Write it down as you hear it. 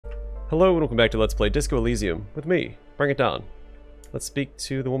Hello and welcome back to Let's Play Disco Elysium with me, Bring It Down. Let's speak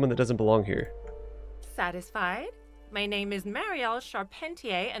to the woman that doesn't belong here. Satisfied? My name is Marielle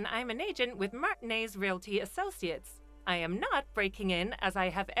Charpentier and I'm an agent with Martinez Realty Associates. I am not breaking in as I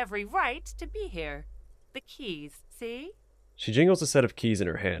have every right to be here. The keys, see? She jingles a set of keys in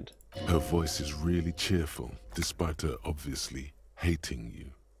her hand. Her voice is really cheerful, despite her obviously hating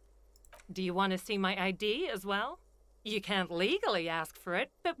you. Do you want to see my ID as well? You can't legally ask for it,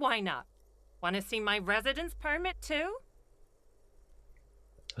 but why not? Want to see my residence permit too?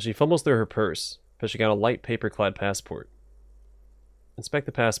 She fumbles through her purse, fishing out a light paper-clad passport. Inspect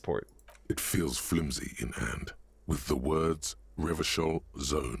the passport. It feels flimsy in hand, with the words Revachol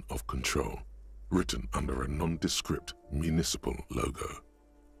Zone of Control written under a nondescript municipal logo.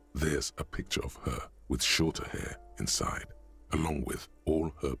 There's a picture of her with shorter hair inside, along with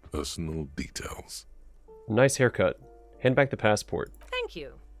all her personal details. Nice haircut. Hand back the passport. Thank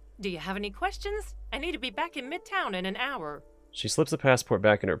you. Do you have any questions? I need to be back in Midtown in an hour. She slips the passport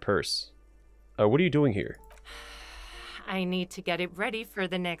back in her purse. What are you doing here? I need to get it ready for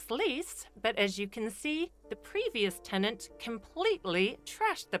the next lease, but as you can see, the previous tenant completely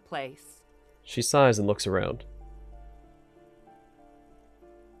trashed the place. She sighs and looks around.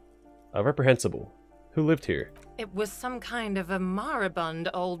 Reprehensible. Who lived here? It was some kind of a moribund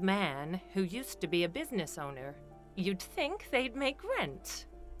old man who used to be a business owner. You'd think they'd make rent.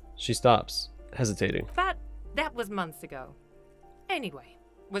 She stops, hesitating. But that was months ago. Anyway,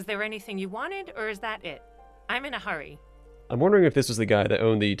 was there anything you wanted, or is that it? I'm in a hurry. I'm wondering if this was the guy that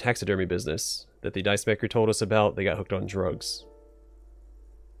owned the taxidermy business that the dice maker told us about. They got hooked on drugs.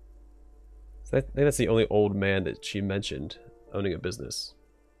 So I think that's the only old man that she mentioned owning a business.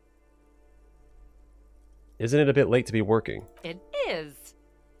 Isn't it a bit late to be working? It is.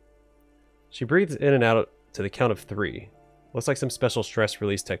 She breathes in and out to the count of 3. Looks like some special stress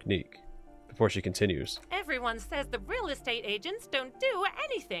release technique. Before she continues. Everyone says the real estate agents don't do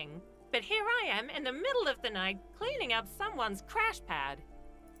anything. But here I am in the middle of the night cleaning up someone's crash pad.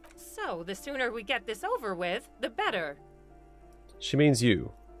 So the sooner we get this over with, the better. She means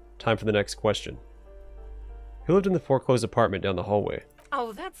you. Time for the next question. Who lived in the foreclosed apartment down the hallway?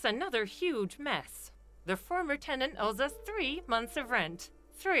 Oh, that's another huge mess. The former tenant owes us 3 months of rent.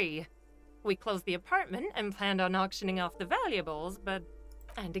 3. We closed the apartment and planned on auctioning off the valuables, but...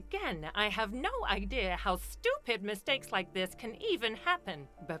 And again, I have no idea how stupid mistakes like this can even happen.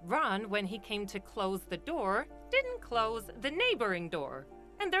 But Ron, when he came to close the door, didn't close the neighboring door.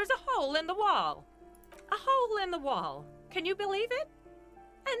 And there's a hole in the wall. A hole in the wall. Can you believe it?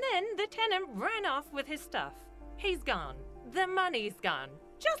 And then the tenant ran off with his stuff. He's gone. The money's gone.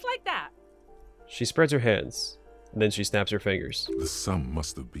 Just like that. She spreads her hands, and then she snaps her fingers. The sum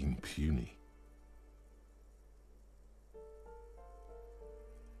must have been puny.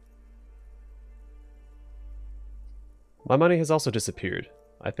 My money has also disappeared,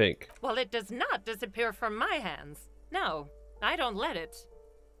 I think. Well, it does not disappear from my hands. No, I don't let it.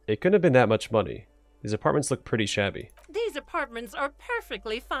 It couldn't have been that much money. These apartments look pretty shabby. These apartments are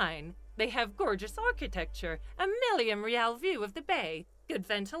perfectly fine. They have gorgeous architecture, a million-real view of the bay, good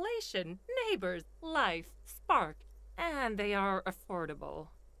ventilation, neighbors, life, spark, and they are affordable.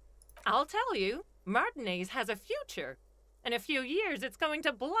 I'll tell you, Martinez has a future. In a few years, it's going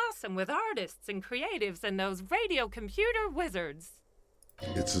to blossom with artists and creatives and those radio computer wizards.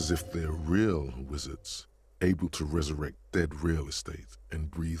 It's as if they're real wizards, able to resurrect dead real estate and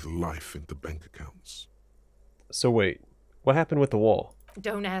breathe life into bank accounts. So wait, what happened with the wall?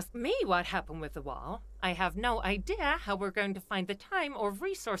 Don't ask me what happened with the wall. I have no idea how we're going to find the time or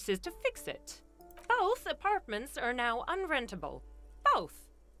resources to fix it. Both apartments are now unrentable. Both.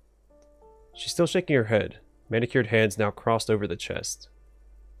 She's still shaking her head, manicured hands now crossed over the chest.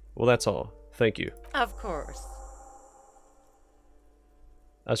 Well, that's all. Thank you. Of course.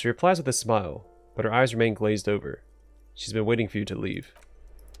 She replies with a smile, but her eyes remain glazed over. She's been waiting for you to leave.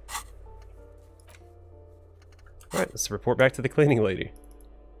 Alright, let's report back to the cleaning lady.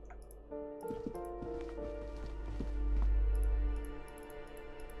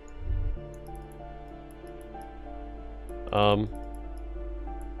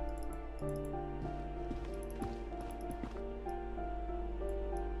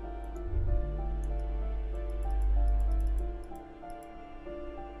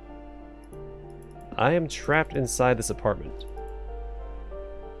 I am trapped inside this apartment.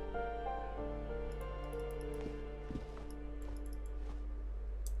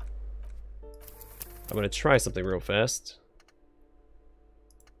 I'm gonna try something real fast.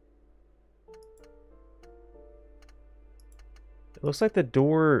 It looks like the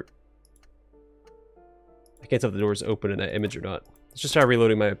door... I can't tell if the door is open in that image or not. Let's just try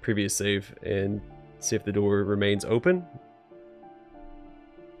reloading my previous save and see if the door remains open.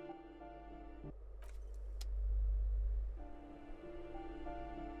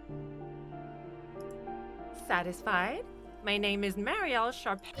 Satisfied? My name is Marielle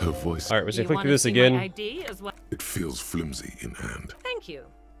Sharp. Her voice. Alright, we're Do gonna you click want through to this see again. my ID as well? It feels flimsy in hand. Thank you.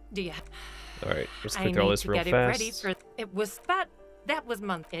 Do you? Alright, let's I click through all need this to real get it fast. ready for. It was that was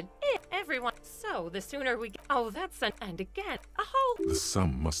month. Everyone. So the sooner we. Oh, that's and again a whole. The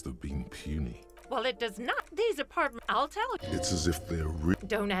sum must have been puny. Well, it does not. These apartments. I'll tell you. It's as if they're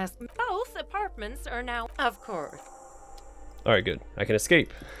Don't ask. Both apartments are now. Of course. Alright, good. I can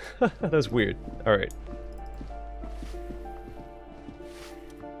escape. That was weird. Alright.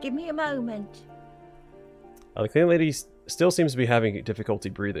 Give me a moment. The cleaning lady still seems to be having difficulty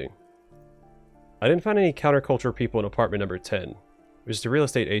breathing. I didn't find any counterculture people in apartment number 10. It was just a real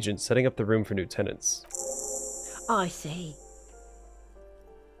estate agent setting up the room for new tenants. I see.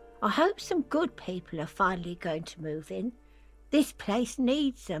 I hope some good people are finally going to move in. This place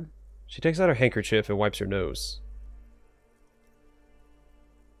needs them. She takes out her handkerchief and wipes her nose.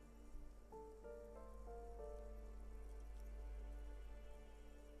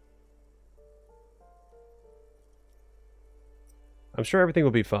 I'm sure everything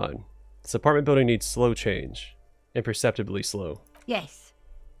will be fine. This apartment building needs slow change. Imperceptibly slow. Yes.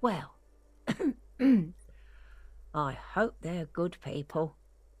 Well. I hope they're good people.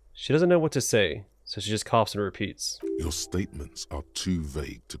 She doesn't know what to say, so she just coughs and repeats. Your statements are too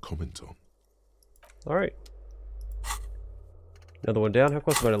vague to comment on. Alright. Another one down. How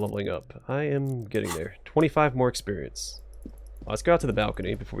close am I to leveling up? I am getting there. 25 more experience. Let's go out to the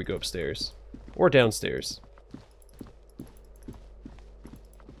balcony before we go upstairs. Or downstairs.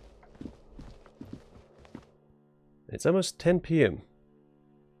 It's almost 10 p.m.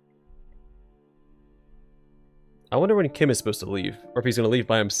 I wonder when Kim is supposed to leave, or if he's going to leave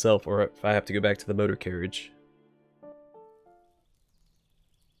by himself, or if I have to go back to the motor carriage.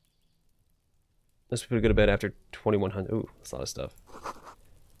 Let's go to bed after 2100. Ooh, that's a lot of stuff.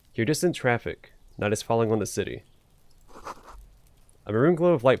 Hear distant traffic. Night is falling on the city. A maroon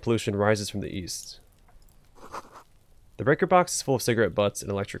glow of light pollution rises from the east. The breaker box is full of cigarette butts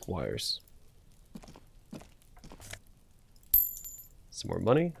and electric wires. Some more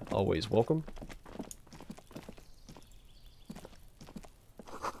money, always welcome.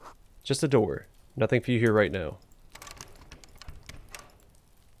 Just a door. Nothing for you here right now.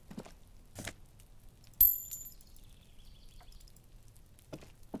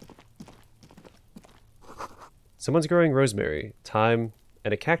 Someone's growing rosemary, thyme,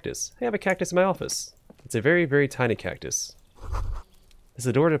 and a cactus. Hey, I have a cactus in my office. It's a very, very tiny cactus. This is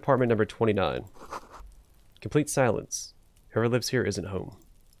the door to apartment number 29. Complete silence. Whoever lives here isn't home.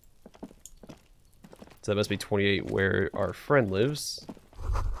 So that must be 28 where our friend lives.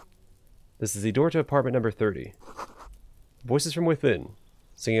 This is the door to apartment number 30. Voices from within,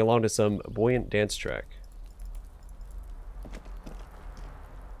 singing along to some buoyant dance track.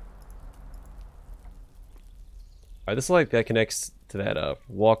 Alright, this is like that connects to that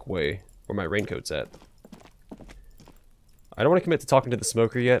walkway where my raincoat's at. I don't want to commit to talking to the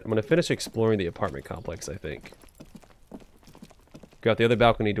smoker yet. I'm going to finish exploring the apartment complex, I think. Go out the other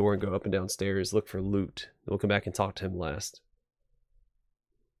balcony door and go up and down stairs, look for loot. Then we'll come back and talk to him last.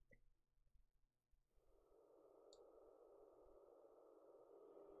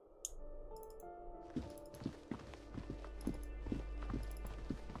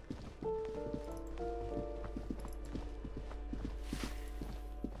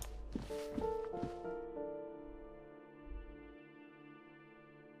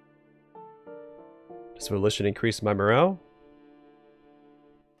 Does volition increase my morale?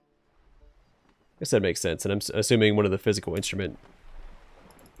 I guess that makes sense, and I'm assuming one of the physical instrument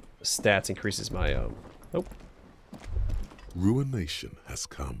stats increases my, oh. Ruination has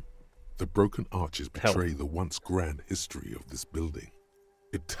come. The broken arches betray the once grand history of this building.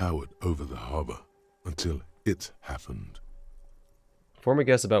 It towered over the harbor until it happened. Form a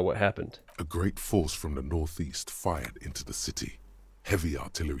guess about what happened. A great force from the northeast fired into the city. Heavy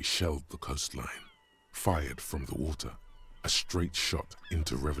artillery shelled the coastline. Fired from the water, a straight shot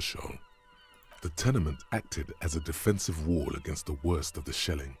into Revachol. The tenement acted as a defensive wall against the worst of the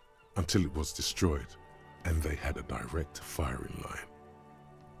shelling until it was destroyed, and they had a direct firing line.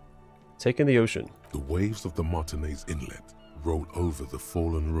 Taking the ocean. The waves of the Martinez Inlet rolled over the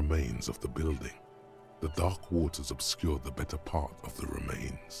fallen remains of the building. The dark waters obscured the better part of the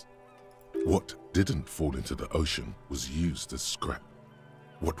remains. What didn't fall into the ocean was used as scrap.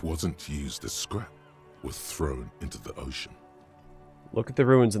 What wasn't used as scrap was thrown into the ocean. Look at the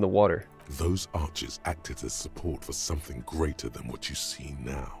ruins in the water. Those arches acted as support for something greater than what you see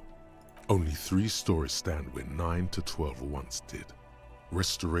now. Only 3 stories stand where 9 to 12 once did.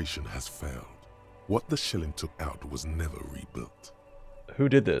 Restoration has failed. What the shelling took out was never rebuilt. Who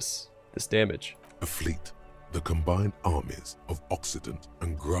did this? This damage? A fleet, the combined armies of Occident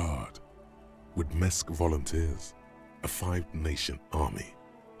and Garte, with Mesk volunteers, a 5-nation army,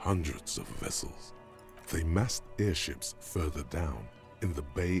 hundreds of vessels. They massed airships further down in the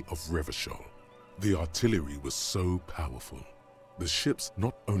Bay of Revachol. The artillery was so powerful. The ships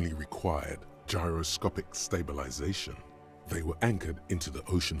not only required gyroscopic stabilization, they were anchored into the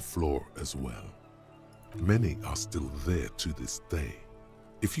ocean floor as well. Many are still there to this day.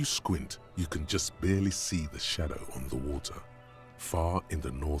 If you squint, you can just barely see the shadow on the water, far in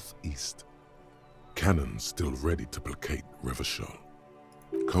the northeast. Cannons still ready to placate Revachol.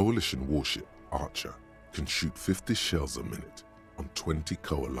 Coalition warship Archer can shoot 50 shells a minute on 20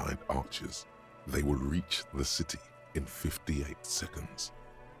 co-aligned archers. They will reach the city in 58 seconds.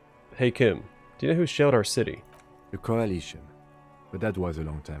 Hey Kim, do you know who shelled our city? The Coalition. But that was a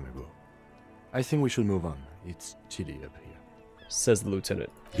long time ago. I think we should move on. It's chilly up here. Says the lieutenant.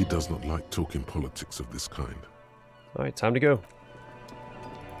 He does not like talking politics of this kind. Alright, time to go.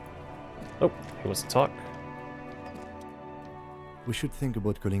 Oh, he wants to talk. We should think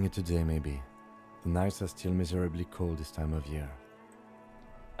about calling it a day, maybe. The nights are still miserably cold this time of year.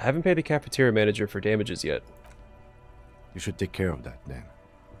 I haven't paid the cafeteria manager for damages yet, You should take care of that, then.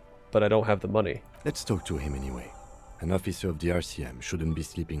 but I don't have the money. Let's talk to him anyway. An officer of the RCM shouldn't be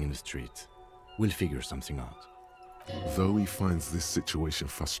sleeping in the street. We'll figure something out. Though he finds this situation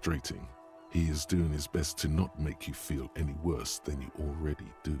frustrating, he is doing his best to not make you feel any worse than you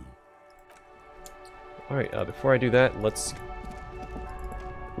already do. Alright, before I do that, let's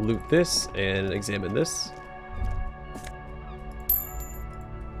loot this and examine this.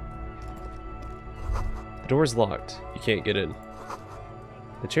 The door's locked. You can't get in.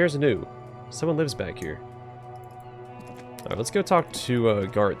 The chair's new. Someone lives back here. Alright, let's go talk to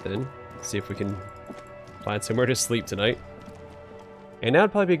Garte then. See if we can find somewhere to sleep tonight. And now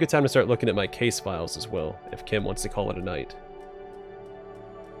would probably be a good time to start looking at my case files as well, if Kim wants to call it a night.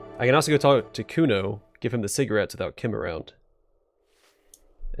 I can also go talk to Kuno, give him the cigarettes without Kim around.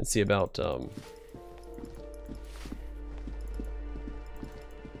 And see about,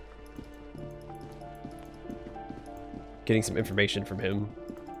 getting some information from him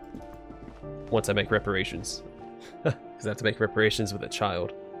once I make reparations. Because I have to make reparations with a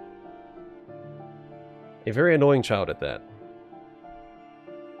child. A very annoying child at that.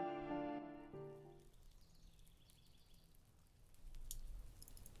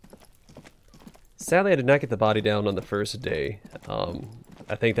 Sadly, I did not get the body down on the first day.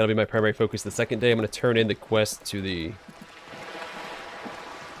 I think that'll be my primary focus the second day. I'm going to turn in the quest to the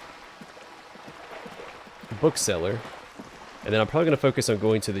bookseller. And then I'm probably going to focus on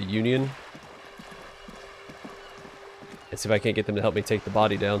going to the Union. And see if I can't get them to help me take the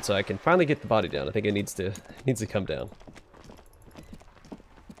body down so I can finally get the body down. I think it needs to come down.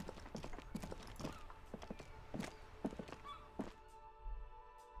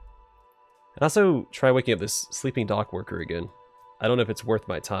 And also try waking up this sleeping dock worker again. I don't know if it's worth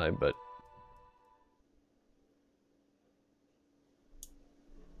my time, but...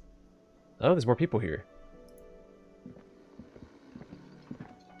 Oh, there's more people here.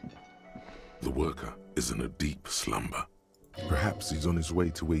 The worker is in a deep slumber. Perhaps he's on his way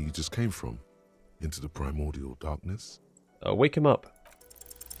to where you just came from, into the primordial darkness. Wake him up.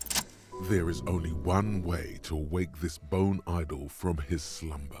 There is only one way to awake this bone idol from his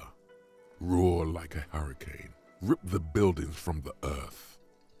slumber. Roar like a hurricane. Rip the buildings from the earth.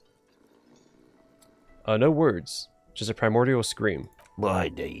 No words. Just a primordial scream. Why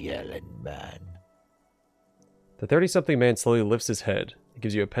the yelling, man? The 30-something man slowly lifts his head. It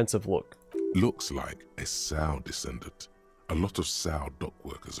gives you a pensive look. Looks like a sow descendant. A lot of sow dock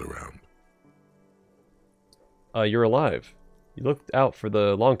workers around. You're alive. You looked out for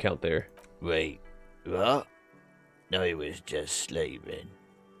the long count there. Wait, what? I was just sleeping.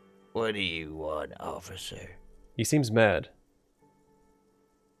 What do you want, officer? He seems mad.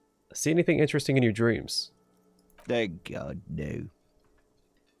 See anything interesting in your dreams? Thank God, no.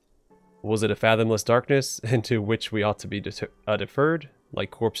 Was it a fathomless darkness into which we ought to be deferred,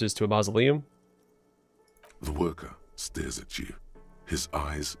 like corpses to a mausoleum? The worker stares at you, his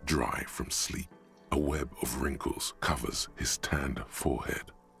eyes dry from sleep. A web of wrinkles covers his tanned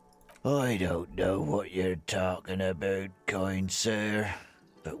forehead. I don't know what you're talking about, kind sir,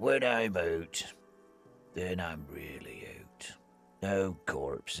 but when I'm out, then I'm really out. No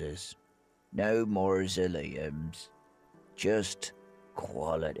corpses, no mausoleums, just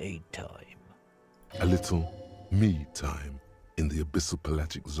quality time. A little me time in the abyssal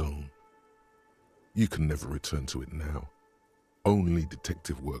pelagic zone. You can never return to it now. Only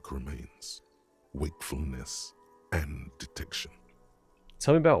detective work remains. Wakefulness and detection.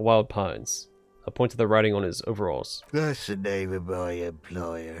 Tell me about Wild Pines. I point to the writing on his overalls. That's the name of my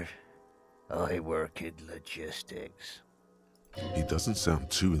employer. I work in logistics. He doesn't sound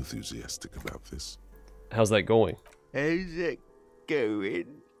too enthusiastic about this. How's that going? How's it going?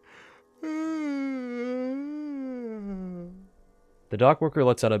 The dock worker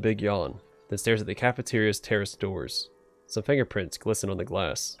lets out a big yawn, then stares at the cafeteria's terrace doors. Some fingerprints glisten on the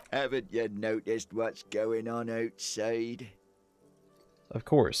glass. Haven't you noticed what's going on outside? Of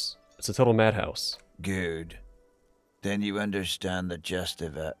course. It's a total madhouse. Good. Then you understand the gist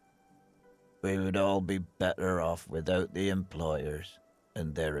of it. We would all be better off without the employers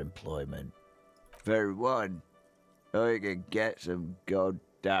and their employment. For one, I can get some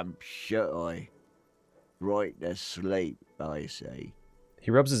goddamn shut-eye. Right to sleep, I say. He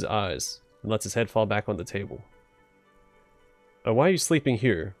rubs his eyes and lets his head fall back on the table. Why are you sleeping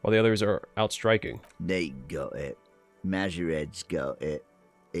here while the others are out striking? Nate got it. Majorette's got it.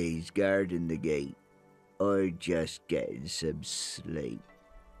 He's guarding the gate. I'm just getting some sleep.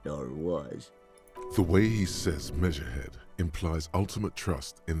 Or was. The way he says Measurehead implies ultimate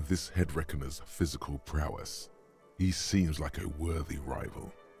trust in this head reckoner's physical prowess. He seems like a worthy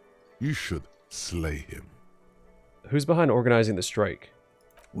rival. You should slay him. Who's behind organizing the strike?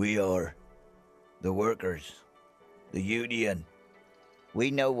 We are. The workers. The union. We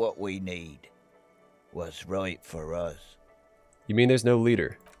know what we need. What's right for us. You mean there's no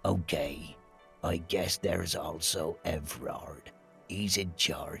leader? Okay. I guess there's also Everard. He's in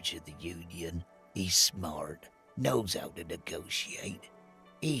charge of the union. He's smart. Knows how to negotiate.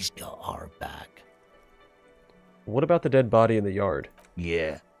 He's got our back. What about the dead body in the yard?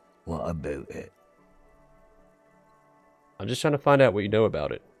 Yeah. What about it? I'm just trying to find out what you know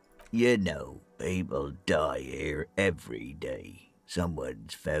about it. You know, people die here every day.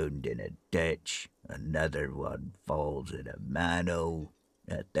 Someone's found in a ditch, another one falls in a manhole,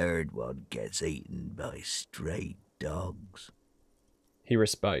 a third one gets eaten by stray dogs. He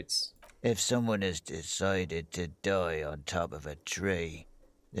respites. If someone has decided to die on top of a tree,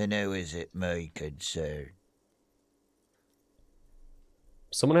 then how is it my concern?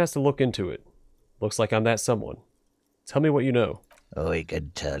 Someone has to look into it. Looks like I'm that someone. Tell me what you know. I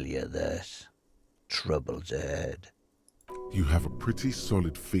can tell you this. Trouble's ahead. You have a pretty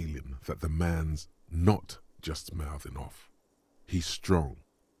solid feeling that the man's not just mouthing off. He's strong,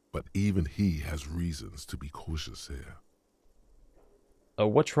 but even he has reasons to be cautious here.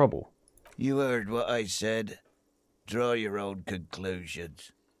 What trouble? You heard what I said. Draw your own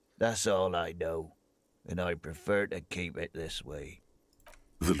conclusions. That's all I know, and I prefer to keep it this way.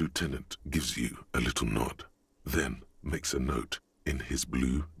 The lieutenant gives you a little nod, then makes a note in his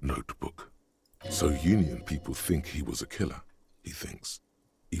blue notebook. So Union people think he was a killer, he thinks.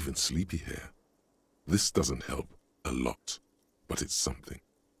 Even sleepy hair. This doesn't help a lot, but it's something.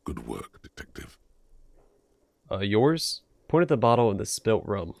 Good work, detective. Yours? Point at the bottle and the spilt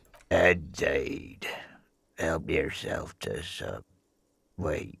rum. Indeed. Help yourself to some.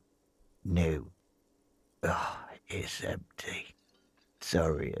 Wait. No. Oh, it's empty.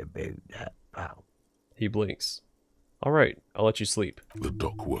 Sorry about that, pal. He blinks. Alright, I'll let you sleep. The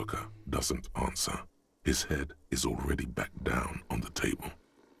dock worker doesn't answer. His head is already back down on the table,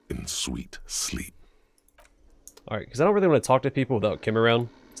 in sweet sleep. Alright, because I don't really want to talk to people without Kim around,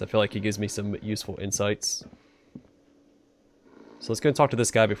 so I feel like he gives me some useful insights. So let's go and talk to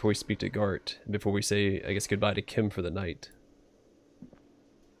this guy before we speak to Garte, and before we say, I guess, goodbye to Kim for the night.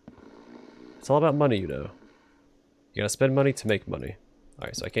 It's all about money, you know. You gotta spend money to make money.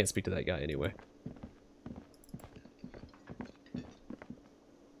 Alright, so I can't speak to that guy anyway.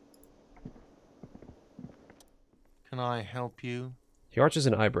 Can I help you? He arches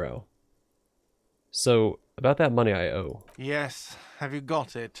an eyebrow. So, about that money I owe. Yes. Have you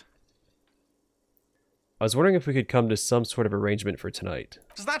got it? I was wondering if we could come to some sort of arrangement for tonight.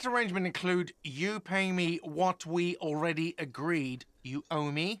 Does that arrangement include you paying me what we already agreed you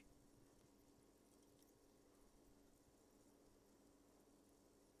owe me?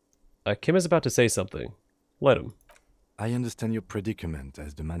 Kim is about to say something. Let him. I understand your predicament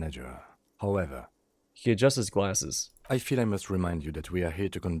as the manager. However, He adjusts his glasses. I feel I must remind you that we are here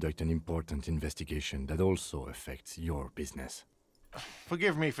to conduct an important investigation that also affects your business.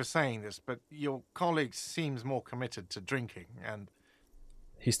 Forgive me for saying this, but your colleague seems more committed to drinking, and...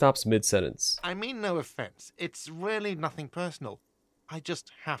 He stops mid-sentence. I mean no offense. It's really nothing personal. I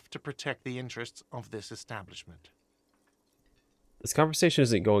just have to protect the interests of this establishment. This conversation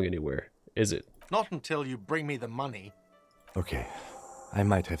isn't going anywhere, is it? Not until you bring me the money. Okay. I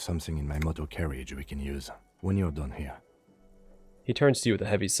might have something in my motor carriage we can use when you're done here. He turns to you with a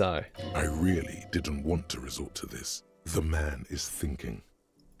heavy sigh. I really didn't want to resort to this. The man is thinking.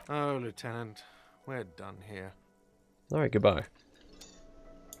 Oh, Lieutenant, we're done here. Alright, goodbye.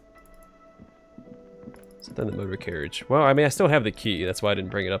 Set down the motor carriage. Well, I mean, I still have the key. That's why I didn't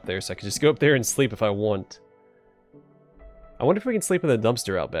bring it up there, so I could just go up there and sleep if I want. I wonder if we can sleep in the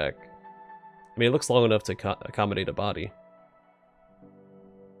dumpster out back. I mean, it looks long enough to accommodate a body.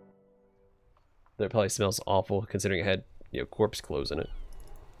 That probably smells awful, considering it had, corpse clothes in it.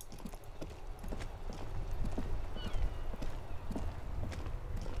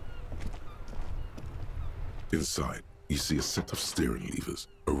 Inside, you see a set of steering levers,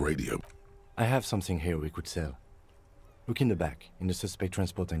 a radio. I have something here we could sell. Look in the back, in the suspect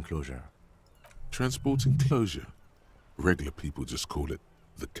transport enclosure. Transport enclosure. Regular people just call it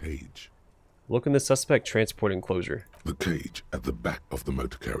the cage. Look in the suspect transport enclosure. The cage at the back of the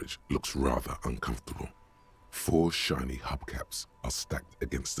motor carriage looks rather uncomfortable. 4 shiny hubcaps are stacked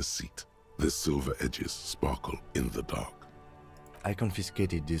against the seat. Their silver edges sparkle in the dark. I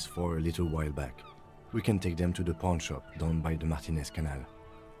confiscated these 4 a little while back. We can take them to the pawn shop down by the Martinez Canal.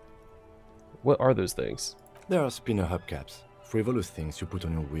 What are those things? There are spinner hubcaps, frivolous things you put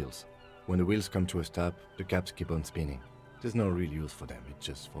on your wheels. When the wheels come to a stop, the caps keep on spinning. There's no real use for them, it's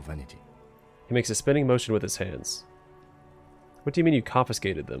just for vanity. He makes a spinning motion with his hands. What do you mean you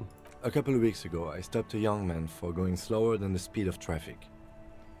confiscated them? A couple of weeks ago, I stopped a young man for going slower than the speed of traffic.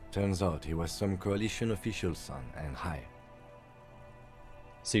 Turns out he was some coalition official's son and high.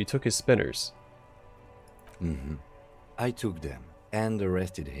 So you took his spinners? Mm-hmm. I took them and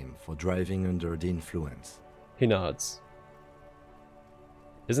arrested him for driving under the influence. He nods.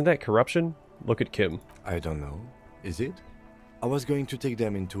 Isn't that corruption? Look at Kim. I don't know. Is it? I was going to take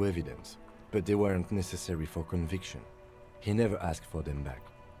them into evidence, but they weren't necessary for conviction. He never asked for them back.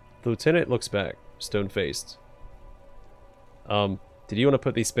 The lieutenant looks back, stone-faced. Did you want to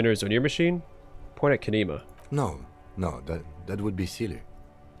put these spinners on your machine? Point at Kanema. No, that would be silly.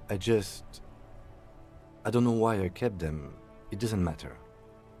 I don't know why I kept them. It doesn't matter.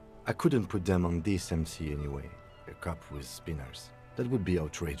 I couldn't put them on this MC anyway. A cop with spinners. That would be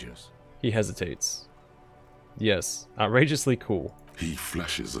outrageous. He hesitates. Yes, outrageously cool. He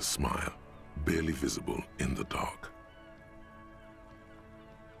flashes a smile, barely visible in the dark.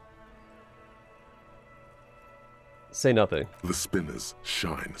 Say nothing. The spinners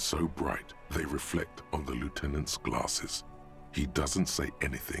shine so bright they reflect on the lieutenant's glasses. He doesn't say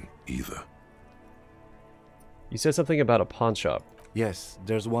anything either. You said something about a pawn shop. Yes,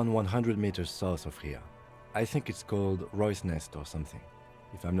 there's one 100 meters south of here. I think it's called Roy's Nest or something.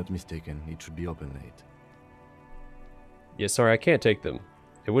 If I'm not mistaken, it should be open late. Yeah, sorry, I can't take them.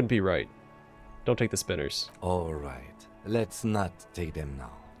 It wouldn't be right. Don't take the spinners. Alright, let's not take them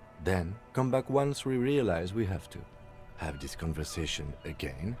now. Then, come back once we realize we have to. Have this conversation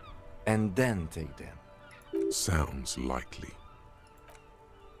again, and then take them. Sounds likely.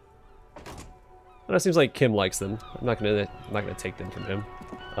 Well, it seems like Kim likes them. I'm not gonna take them from him.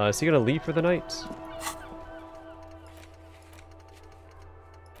 Is he gonna leave for the night?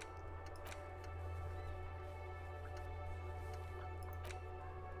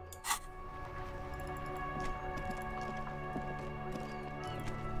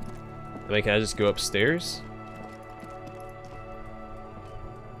 I mean, can I just go upstairs?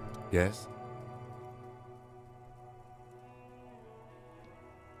 Yes?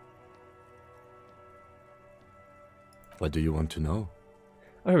 What do you want to know?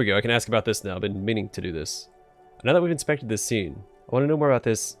 Oh, here we go. I can ask about this now. I've been meaning to do this. Now that we've inspected this scene, I want to know more about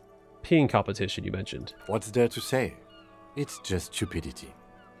this peeing competition you mentioned. What's there to say? It's just stupidity.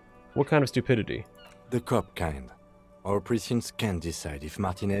 What kind of stupidity? The cop kind. Our precincts can't decide if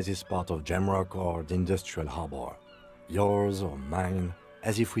Martinez is part of Jamrock or the industrial harbor. Yours or mine,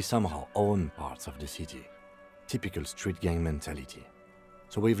 as if we somehow own parts of the city. Typical street gang mentality.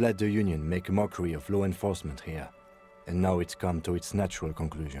 So we've let the Union make a mockery of law enforcement here. And now it's come to its natural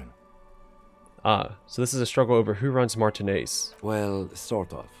conclusion. Ah, so this is a struggle over who runs Martinez. Well,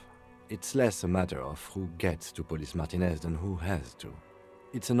 sort of. It's less a matter of who gets to police Martinez than who has to.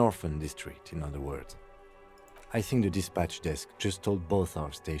 It's an orphan district, in other words. I think the dispatch desk just told both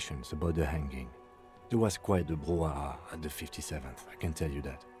our stations about the hanging. There was quite the brouhaha at the 57th, I can tell you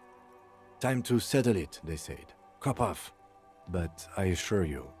that. Time to settle it, they said. Cop off. But I assure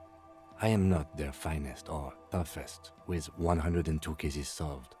you, I am not their finest or toughest, with 102 cases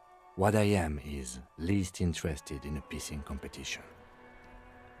solved. What I am is least interested in a pissing competition.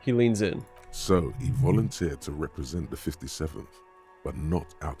 He leans in. So he volunteered to represent the 57th. but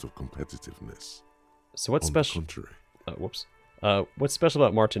not out of competitiveness. So what's On the special? contrary, Whoops. What's special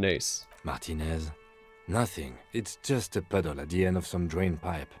about Martinez? Martinez? Nothing. It's just a puddle at the end of some drain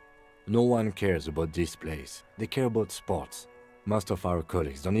pipe. No one cares about this place. They care about sports. Most of our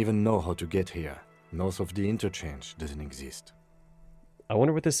colleagues don't even know how to get here. North of the interchange doesn't exist. I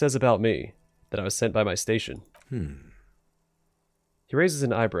wonder what this says about me, that I was sent by my station. He raises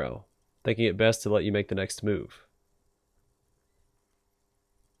an eyebrow, thinking it best to let you make the next move.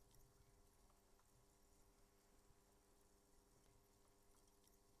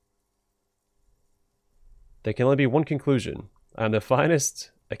 There can only be one conclusion. I am the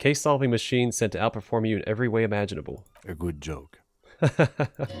finest, a case-solving machine sent to outperform you in every way imaginable. A good joke.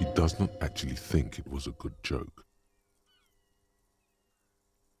 he does not actually think it was a good joke.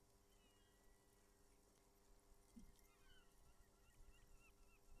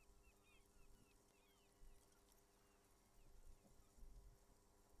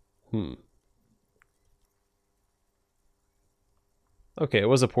 Okay, it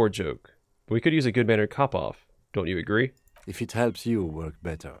was a poor joke. But we could use a good-mannered cop-off. Don't you agree? If it helps you work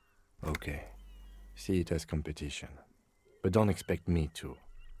better, okay. See it as competition. But don't expect me to.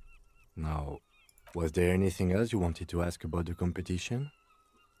 Now, was there anything else you wanted to ask about the competition?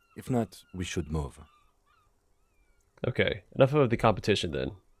 If not, we should move. Okay, enough of the competition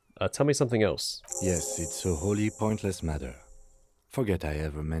then. Tell me something else. Yes, it's a wholly pointless matter. Forget I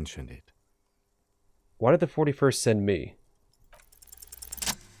ever mentioned it. Why did the 41st send me?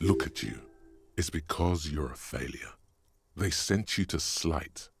 Look at you. It's because you're a failure. They sent you to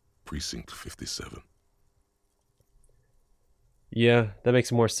slight Precinct 57. Yeah, that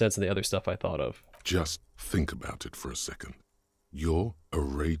makes more sense than the other stuff I thought of. Just think about it for a second. You're a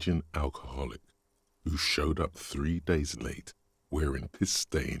raging alcoholic who showed up 3 days late wearing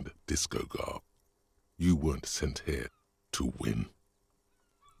piss-stained disco garb. You weren't sent here to win.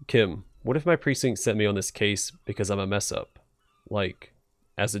 Kim, what if my precinct sent me on this case because I'm a mess-up? Like,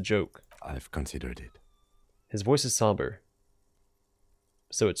 as a joke. I've considered it. His voice is somber.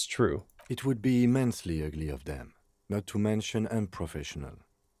 So it's true. It would be immensely ugly of them, not to mention unprofessional.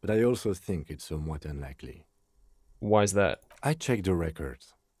 But I also think it's somewhat unlikely. Why's that? I checked the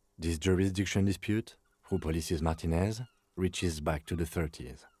records. This jurisdiction dispute, who polices Martinez, reaches back to the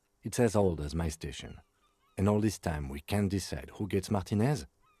 30s. It's as old as my station. And all this time we can't decide who gets Martinez?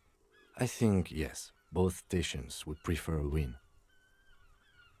 I think, yes, both stations would prefer a win.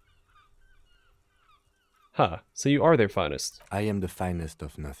 Huh, so you are their finest. I am the finest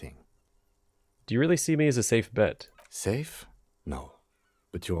of nothing. Do you really see me as a safe bet? Safe? No.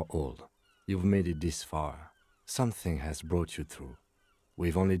 But you're old. You've made it this far. Something has brought you through.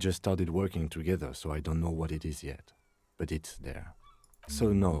 We've only just started working together, so I don't know what it is yet. But it's there.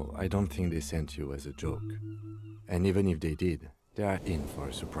 So no, I don't think they sent you as a joke. And even if they did, they are in for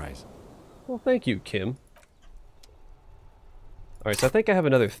a surprise. Well, thank you, Kim. Alright, so I think I have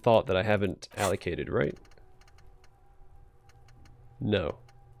another thought that I haven't allocated, right? No.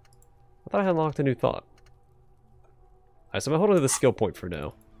 I thought I had unlocked a new thought. Alright, so I'm holding to the skill point for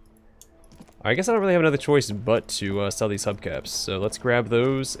now. Alright, I guess I don't really have another choice but to sell these hubcaps. So let's grab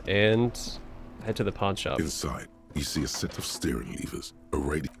those and head to the pawn shop. Inside, you see a set of steering levers, a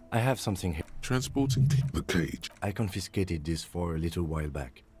radio, I have something here. transporting the cage. I confiscated this for a little while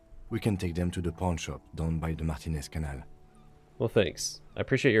back. We can take them to the pawn shop down by the Martinez Canal. Well, thanks. I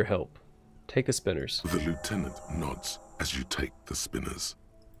appreciate your help. Take the spinners. The lieutenant nods as you take the spinners.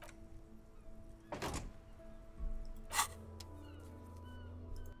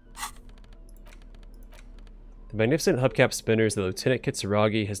 The magnificent hubcap spinners that Lieutenant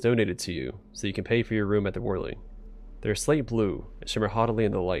Kitsuragi has donated to you, so you can pay for your room at the Whirling. They're slate blue and shimmer haughtily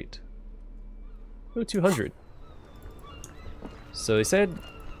in the light. Ooh, 200. So they said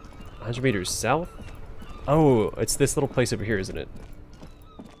 100 meters south? Oh, it's this little place over here, isn't it?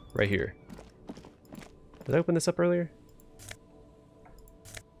 Right here. Did I open this up earlier?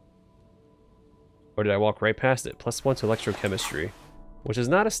 Or did I walk right past it? +1 to electrochemistry. Which is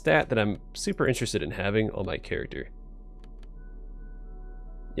not a stat that I'm super interested in having on my character.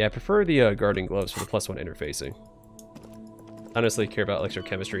 Yeah, I prefer the guarding gloves for the +1 interfacing. I honestly care about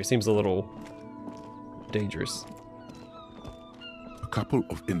electrochemistry. It seems a little dangerous. A couple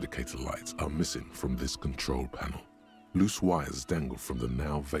of indicator lights are missing from this control panel. Loose wires dangle from the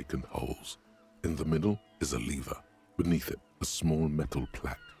now vacant holes. In the middle is a lever. Beneath it, a small metal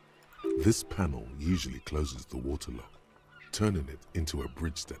plaque. This panel usually closes the water lock, turning it into a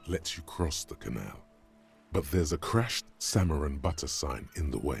bridge that lets you cross the canal. But there's a crashed salmon and butter sign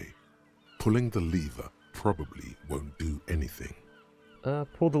in the way. Pulling the lever probably won't do anything.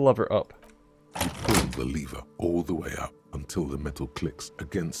 Pull the lever up. You pull the lever all the way up, until the metal clicks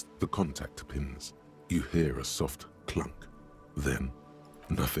against the contact pins. You hear a soft clunk. Then,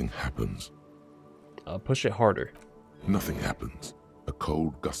 nothing happens. I'll push it harder. Nothing happens. A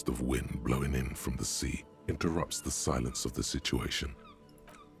cold gust of wind blowing in from the sea interrupts the silence of the situation.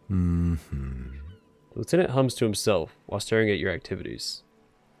 The lieutenant hums to himself while staring at your activities.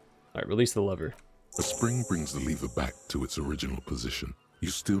 Alright, release the lever. A spring brings the lever back to its original position. You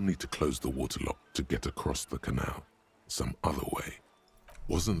still need to close the water lock to get across the canal. Some other way.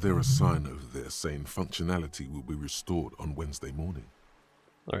 Wasn't there a sign over there saying functionality will be restored on Wednesday morning?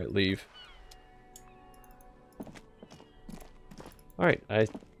 Alright, leave. Alright, I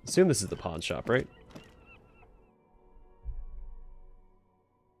assume this is the pawn shop, right?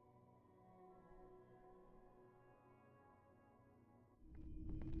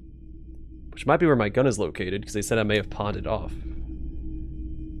 Which might be where my gun is located, because they said I may have pawned it off.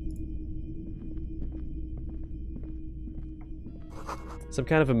 Some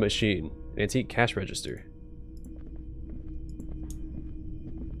kind of a machine. An antique cash register.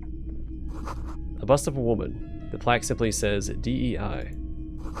 A bust of a woman. The plaque simply says DEI.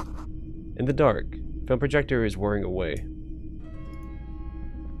 In the dark, film projector is whirring away.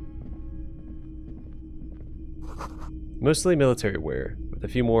 Mostly military wear, with a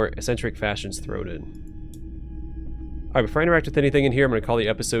few more eccentric fashions thrown in. Alright, before I interact with anything in here, I'm going to call the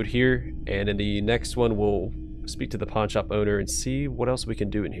episode here, and in the next one we'll speak to the pawn shop owner and see what else we can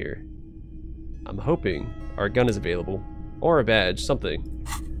do in here. I'm hoping our gun is available, or a badge, something.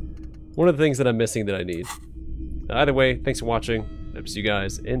 One of the things that I'm missing that I need. Either way, thanks for watching. I'll see you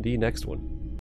guys in the next one.